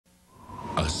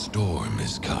A storm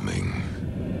is coming.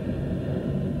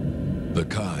 The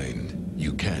kind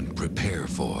you can't prepare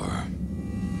for.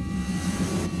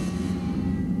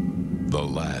 The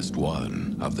last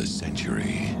one of the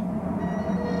century.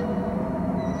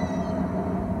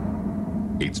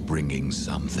 It's bringing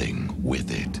something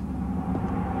with it.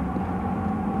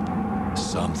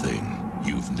 Something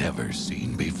you've never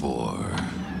seen before.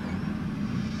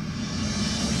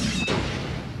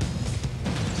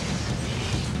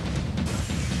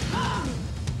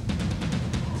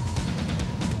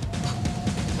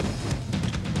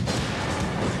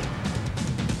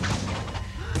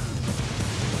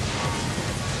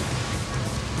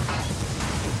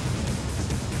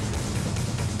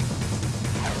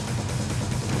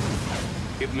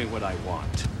 Give me what I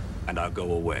want, and I'll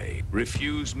go away.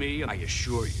 Refuse me, I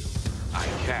assure you, I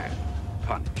can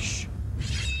punish.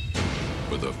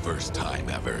 For the first time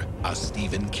ever, a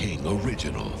Stephen King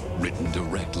original, written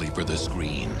directly for the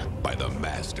screen by the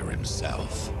master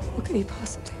himself. What could he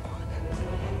possibly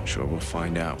want? Sure, we'll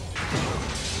find out.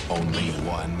 Only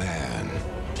one man.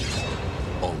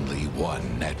 Only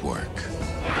one network.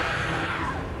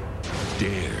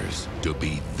 Dares to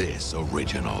be this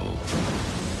original.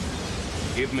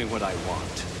 Give me what I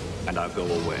want, and I'll go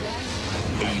away.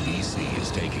 ABC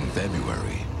is taking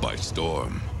February by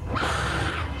storm.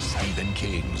 Stephen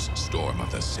King's Storm of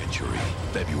the Century,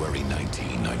 February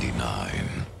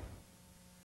 1999.